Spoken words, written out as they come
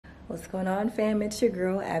What's going on, fam? It's your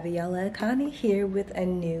girl Biola Connie here with a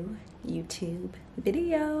new YouTube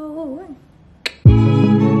video.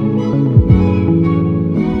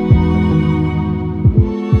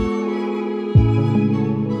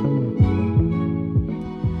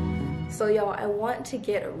 So y'all, I want to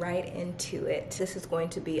get right into it. This is going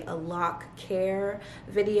to be a lock care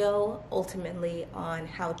video, ultimately on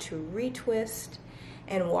how to retwist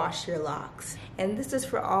and wash your locks. And this is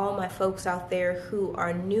for all my folks out there who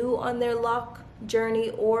are new on their lock journey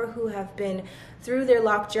or who have been through their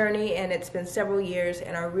lock journey and it's been several years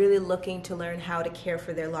and are really looking to learn how to care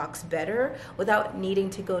for their locks better without needing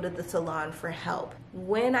to go to the salon for help.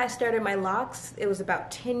 When I started my locks, it was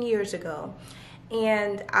about 10 years ago.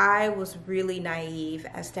 And I was really naive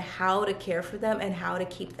as to how to care for them and how to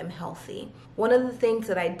keep them healthy. One of the things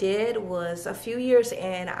that I did was a few years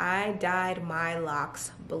in, I dyed my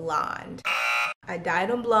locks blonde. I dyed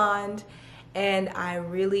them blonde and I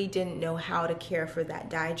really didn't know how to care for that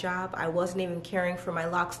dye job. I wasn't even caring for my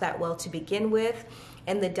locks that well to begin with,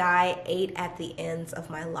 and the dye ate at the ends of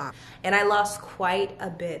my lock. And I lost quite a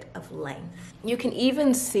bit of length. You can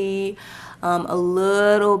even see a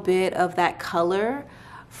little bit of that color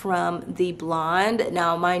from the blonde.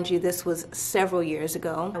 Now, mind you, this was several years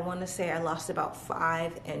ago. I want to say I lost about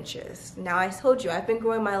 5 inches. Now, I told you, I've been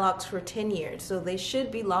growing my locks for 10 years, so they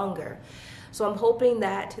should be longer. So I'm hoping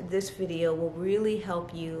that this video will really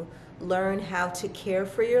help you learn how to care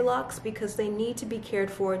for your locks, because they need to be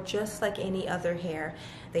cared for just like any other hair.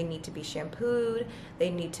 They need to be shampooed, they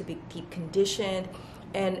need to be deep conditioned,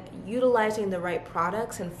 and utilizing the right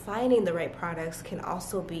products and finding the right products can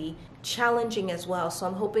also be challenging as well. So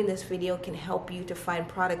I'm hoping this video can help you to find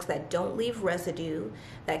products that don't leave residue,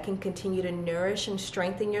 that can continue to nourish and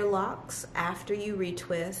strengthen your locks after you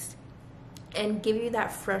retwist, and give you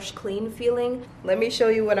that fresh, clean feeling. Let me show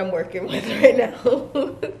you what I'm working with right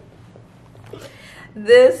now.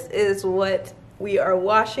 This is what we are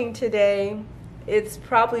washing today. It's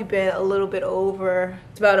probably been a little bit over,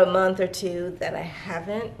 it's about a month or two that I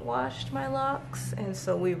haven't washed my locks, and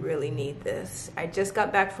so we really need this. I just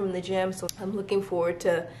got back from the gym, so I'm looking forward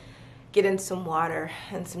to getting some water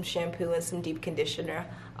and some shampoo and some deep conditioner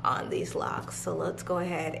on these locks. So let's go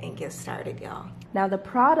ahead and get started, y'all. Now, the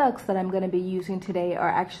products that I'm going to be using today are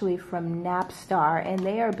actually from Napstar, and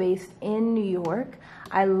they are based in New York.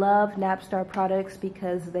 I love Napstar products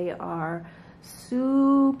because they are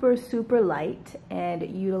super light and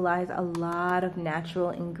utilize a lot of natural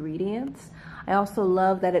ingredients. I also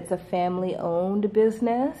love that it's a family-owned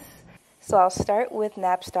business. So I'll start with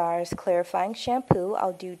Napstar's clarifying shampoo.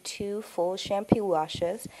 I'll do 2 full shampoo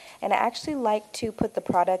washes, and I actually like to put the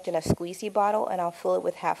product in a squeezy bottle and I'll fill it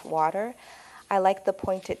with half water. I like the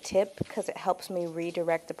pointed tip because it helps me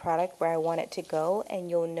redirect the product where I want it to go, and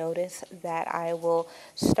you'll notice that I will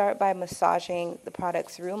start by massaging the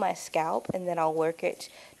product through my scalp and then I'll work it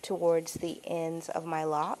towards the ends of my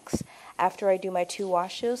locks. After I do my 2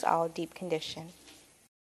 washes, I'll deep condition.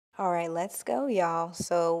 All right, let's go, y'all.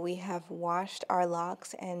 So we have washed our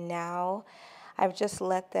locks and now I've just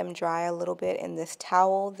let them dry a little bit in this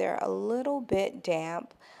towel. They're a little bit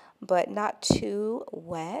damp, but not too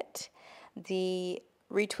wet. The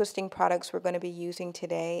retwisting products we're going to be using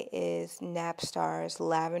today is Napstar's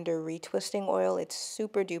lavender retwisting oil. It's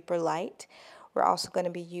super duper light. We're also going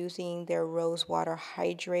to be using their rose water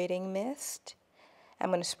hydrating mist. I'm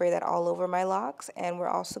going to spray that all over my locks, and we're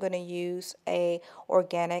also going to use a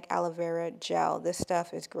organic aloe vera gel. This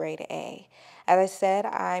stuff is grade A. As I said,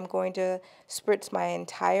 I'm going to spritz my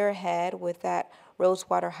entire head with that rose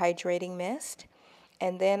water hydrating mist,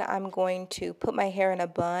 and then I'm going to put my hair in a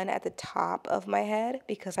bun at the top of my head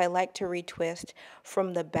because I like to retwist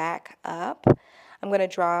from the back up. I'm going to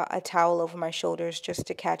draw a towel over my shoulders just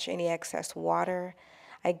to catch any excess water.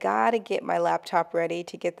 I gotta get my laptop ready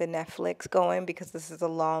to get the Netflix going because this is a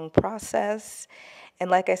long process.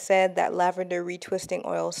 And like I said, that lavender retwisting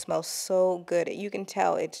oil smells so good. You can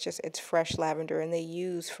tell it's fresh lavender, and they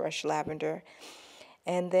use fresh lavender.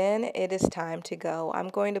 And then it is time to go. I'm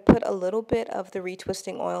going to put a little bit of the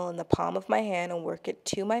retwisting oil in the palm of my hand and work it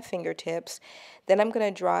to my fingertips. Then I'm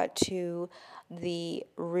going to draw it to the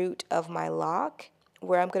root of my lock,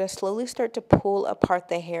 where I'm going to slowly start to pull apart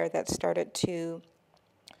the hair that started to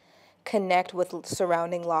connect with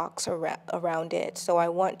surrounding locks around it. So I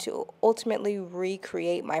want to ultimately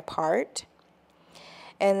recreate my part.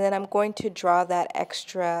 And then I'm going to draw that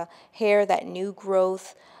extra hair, that new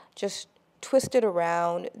growth, just twist it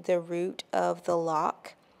around the root of the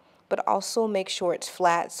lock, but also make sure it's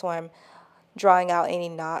flat so I'm drawing out any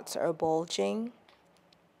knots or bulging.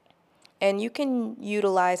 And you can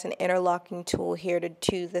utilize an interlocking tool here to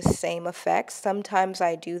do the same effect. Sometimes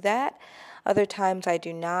I do that, other times I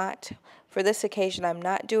do not. For this occasion, I'm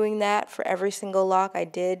not doing that for every single lock. I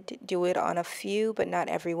did do it on a few, but not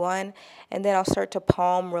every one. And then I'll start to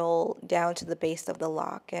palm roll down to the base of the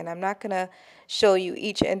lock. And I'm not going to show you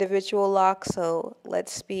each individual lock, so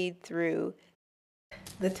let's speed through.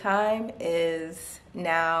 The time is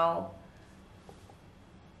now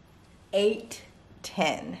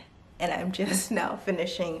 8:10, and I'm just now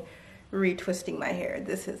finishing retwisting my hair.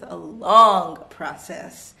 This is a long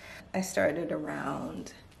process. I started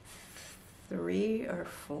around 3 or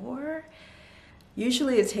 4.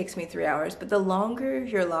 Usually it takes me 3 hours, but the longer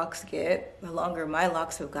your locks get, the longer my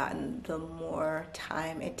locks have gotten, the more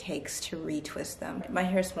time it takes to retwist them. My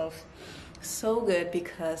hair smells so good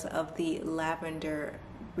because of the lavender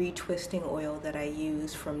retwisting oil that I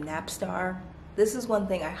use from Napstar. This is one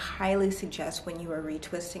thing I highly suggest when you are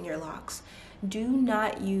retwisting your locks. Do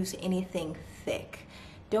not use anything thick.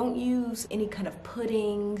 Don't use any kind of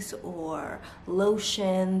puddings or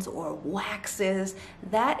lotions or waxes.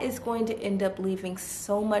 That is going to end up leaving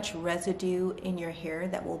so much residue in your hair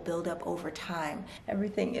that will build up over time.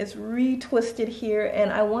 Everything is retwisted here, and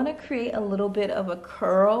I want to create a little bit of a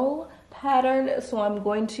curl pattern, so I'm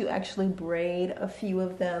going to actually braid a few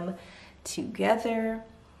of them together.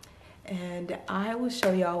 And I will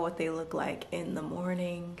show y'all what they look like in the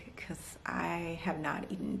morning because I have not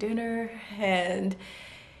eaten dinner and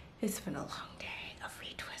it's been a long day of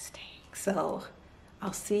retwisting. So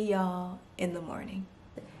I'll see y'all in the morning.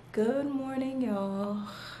 Good morning, y'all.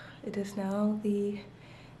 It is now the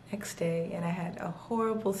next day and I had a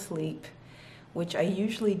horrible sleep, which I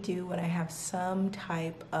usually do when I have some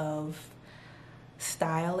type of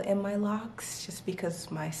style in my locks, just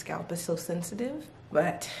because my scalp is so sensitive.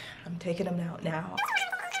 But I'm taking them out now.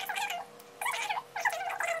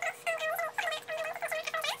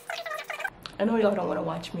 I know y'all don't want to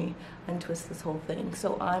watch me untwist this whole thing,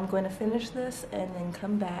 so I'm going to finish this and then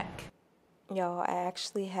come back. Y'all, I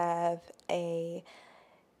actually have a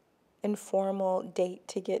informal date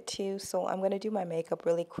to get to, so I'm going to do my makeup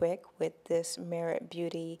really quick with this Merit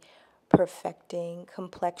Beauty Perfecting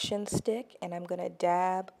Complexion Stick, and I'm going to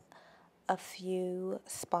dab a few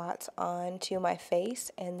spots onto my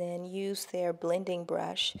face and then use their blending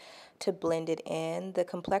brush to blend it in. The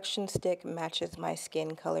complexion stick matches my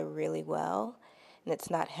skin color really well and it's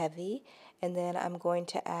not heavy. And then I'm going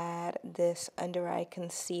to add this under eye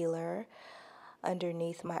concealer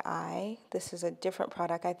underneath my eye. This is a different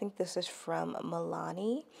product. I think this is from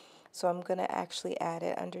Milani. So I'm going to actually add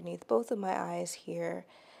it underneath both of my eyes here,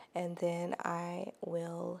 and then I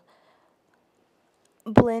will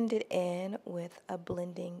blend it in with a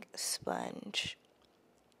blending sponge.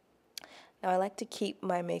 Now I like to keep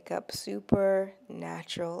my makeup super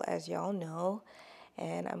natural, as y'all know,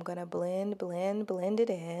 and I'm gonna blend it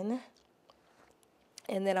in,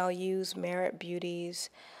 and then I'll use Merit Beauty's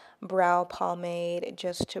brow pomade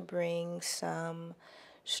just to bring some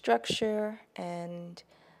structure and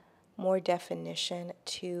more definition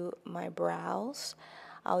to my brows.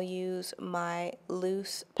 I'll use my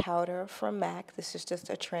loose powder from MAC. This is just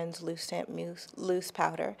a translucent loose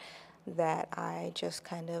powder that I just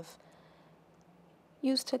kind of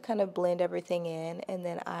use to kind of blend everything in. And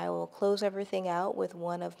then I will close everything out with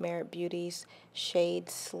one of Merit Beauty's Shade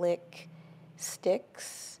Slick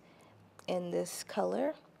sticks in this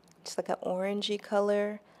color. It's like an orangey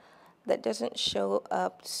color that doesn't show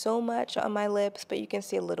up so much on my lips, but you can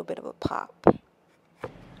see a little bit of a pop.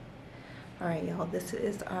 All right, y'all, this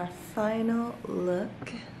is our final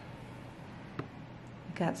look.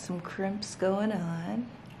 Got some crimps going on.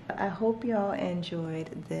 I hope y'all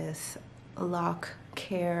enjoyed this lock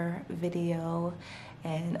care video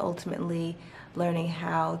and ultimately learning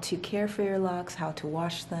how to care for your locks, how to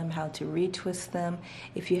wash them, how to retwist them.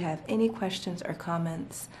 If you have any questions or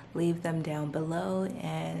comments, leave them down below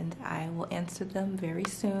and I will answer them very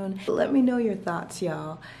soon. Let me know your thoughts,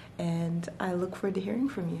 y'all, and I look forward to hearing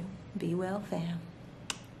from you. Be well, fam.